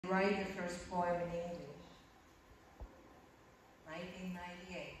Write the first poem in English,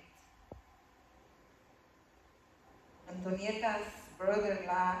 1998. Antonieta's brother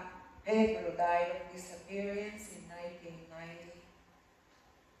Pedro died of disappearance in 1990.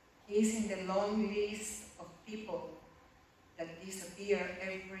 He is in the long list of people that disappear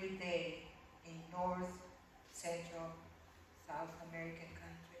every day in North, Central, South American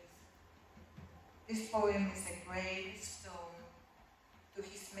countries. This poem is a gravestone to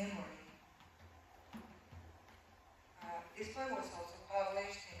his memory. This poem was also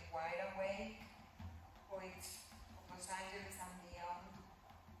published in Wide Awake, Poets of Los Angeles and Beyond,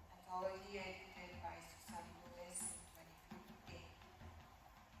 anthology edited by Susan Lewis in 2015.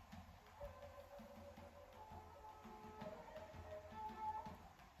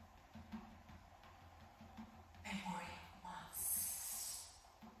 Memory Months.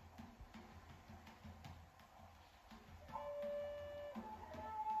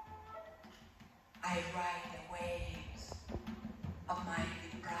 I ride the waves of my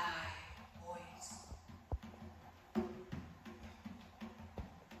deprived voice,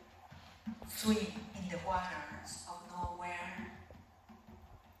 swim in the waters of nowhere.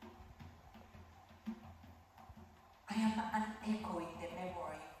 I am an echo in the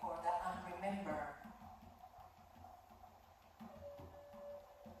memory for the unremembered.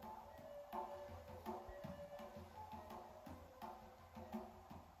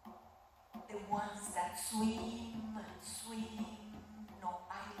 The ones that swim, no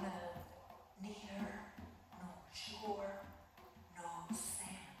island, near, no shore, no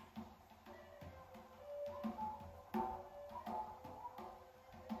sand.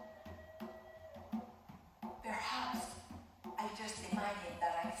 Perhaps I just imagine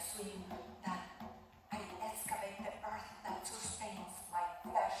that I swim, that I excavate the earth that sustains my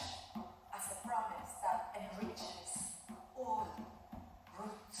flesh as a promise that enriches all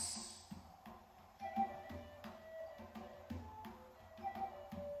roots.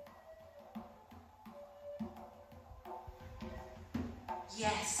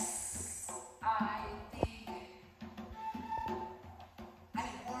 Yes, I dig. I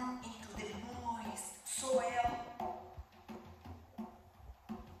worm into the moist soil.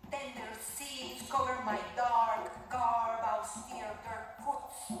 Tender seeds cover my dark garb, austere dirt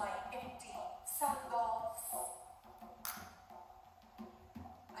puts my empty sandals.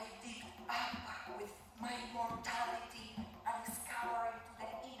 I dig up with my mortality and scour into the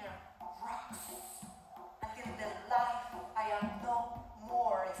inner rocks until the life I am no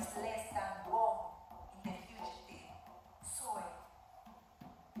more is less than bone in the fugitive soil.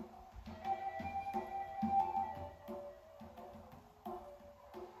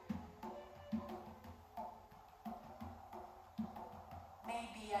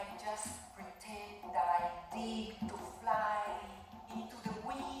 Maybe I just pretend that I dig to fly into the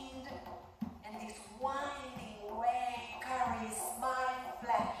wind, and this winding way carries my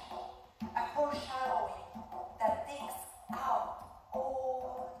flesh, a foreshadowing that digs out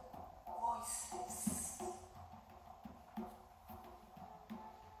old voices.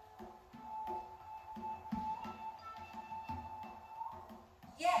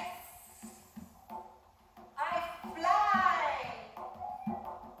 Yes, I fly.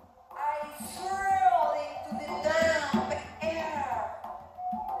 I swirl into the damp air.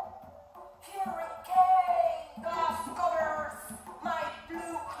 Hurricane dust covers my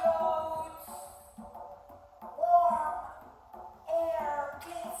blue clothes. Warm air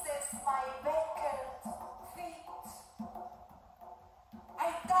cleanses my vacant feet. I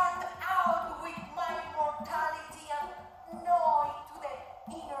dart out with my mortality and gnaw into the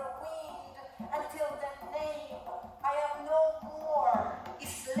inner wind until the name I am no more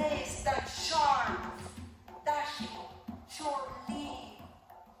is less than sharp, dashing, short-lived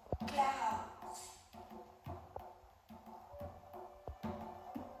clouds.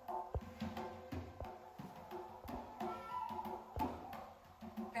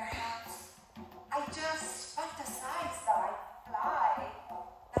 Perhaps I just fantasize that I fly,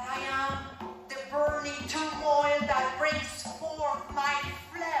 that I am the burning turmoil that brings forth my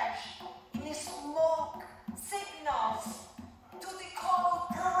flesh in smoke signals to the cold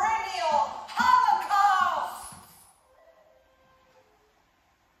perennial holocaust.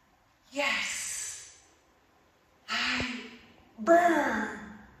 Yes, I burn.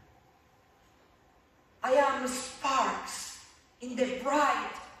 I am sparks in the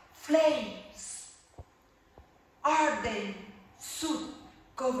bright flames. Ardent soot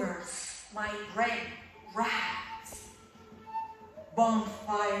covers my red rags.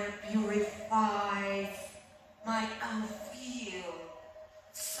 Bonfire purifies my unfilled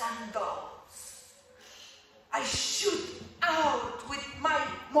sandals. I shoot out with my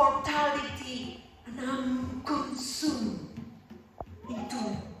mortality, and I'm consumed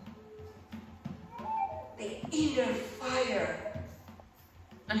into the inner fire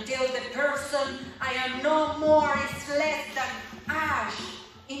until the person I am no more is less than ash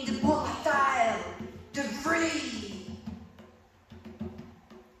in the volatile debris.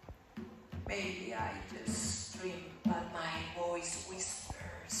 Maybe I just dream, but my voice whispers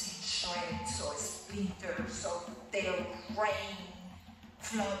in shreds or splinters of their rain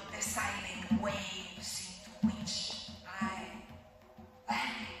flood the silent waves into which I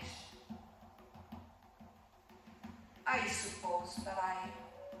vanish. I suppose that I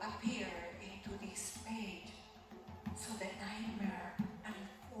appear into this page so the nightmare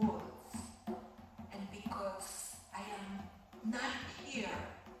unfolds, and because I am not here,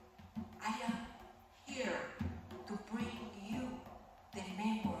 I am here to bring you the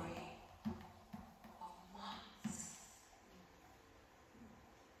memory of months.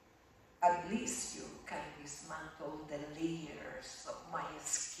 At least you can dismantle the layers of my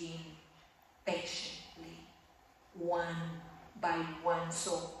skin patiently, one by one,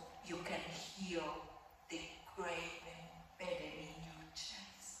 so you can heal the grave embedded in your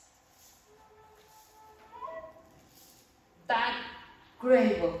chest. That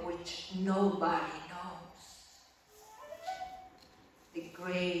grave of which nobody knows. The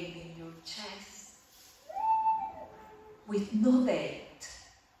grave in your chest with no date,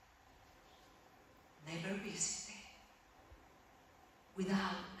 never visited,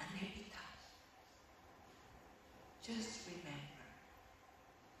 without an epitaph. Just remember,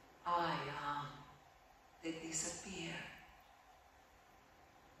 I am the disappear.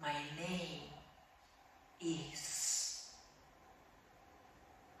 My name is,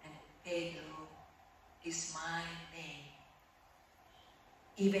 and Pedro is my name,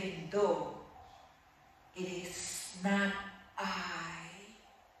 even though it is not